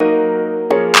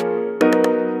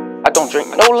don't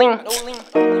drink no lean.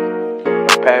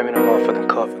 Pass me the motherfucking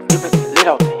cup. Keep it lit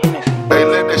off the Hennessy. Hey,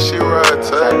 let that shit ride,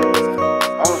 tight.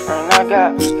 Only friend I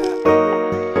got.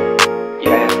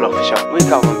 Yeah, that's flow for sure. We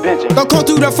call him Benjamin. Don't come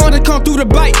through the front, they come through the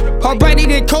bite. Heartbreak,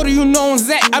 they Cody, you know I'm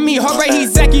Zach. I mean, heartbreak, he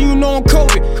Zach, and you know I'm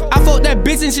Kobe. I fuck that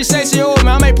bitch and she say she old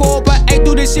man. I may pull up, but ain't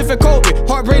do this shit for Kobe.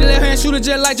 Heartbreak, left hand shooter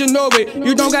just like Ginobili.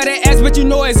 You don't got that ass, but you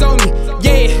know it's on me.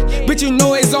 Yeah, but you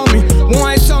know it's on me.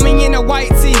 One saw me in a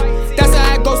white tee. That's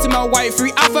how I goes to my white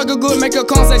free. I fuck her good, make her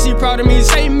come, say she proud of me.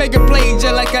 She make her play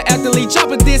just like an athlete.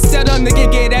 Chopper this, set up,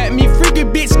 nigga, get at me. Freaky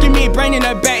bitch, give me a brain in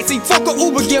the backseat. Fuck a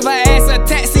Uber, give her ass a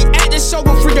taxi. At the show,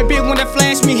 go freaky bitch when they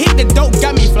flash me. Hit the dope,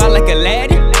 got me fly like a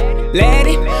laddie.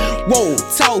 Whoa,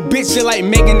 tall bitch, just like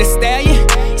Megan Thee Stallion.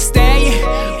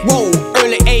 Whoa,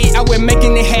 early 8, I was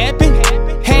making it happen.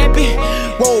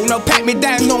 Whoa, no pack me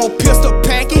down, no pistol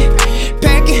packing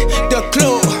the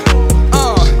club.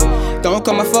 Don't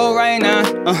call my phone right now,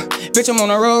 bitch, I'm on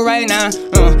the road right now,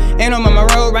 and I'm on my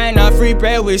road right now. Free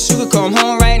bread with sugar, come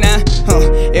home right now,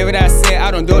 every day I said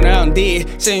I don't do it, I don't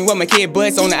did. Showing what my kid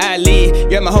butts on the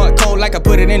eyelid. Yeah, my heart cold like I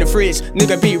put it in the fridge.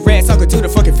 Nigga beat rats, talking to the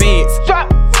fucking feds.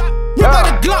 You got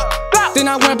a Glock. Then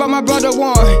I went by my brother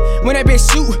one. When that bitch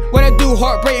shoot, what I do,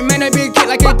 heartbreak, man, that bitch get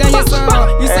like it's done your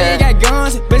son. You say you got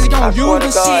guns, bitch, you gon' use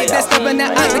the shit. That's stepping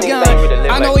that octagon.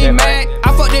 I know he mad,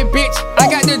 I fuck that bitch.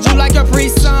 I got the Jew like a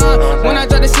pre-son. When I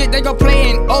drop the shit, they go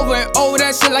playing over and over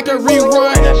that shit like a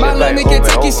rerun. My little nigga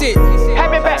take your shit.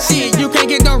 Shit, you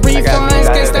can't get no refunds.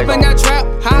 Can't step in that trap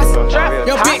house.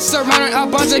 Your bitch surrounding a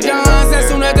bunch of guns. As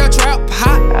soon as the trap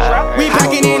hot, we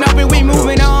packing it up and we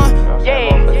moving on.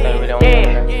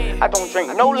 I don't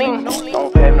drink no lean.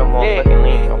 Don't pay me no motherfucking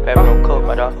lean. Don't pay me no coke,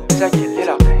 my dog. Bitch, I get lit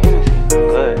off the Hennessy.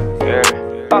 Good, you hear me?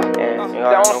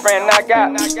 That only friend I got.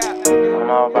 I'm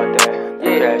all about that.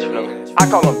 Cash flow. I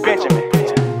call him Benjamin.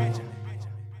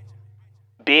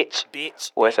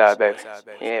 Bitch. Westside, baby.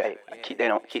 Yeah, keep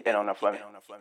that on the for me.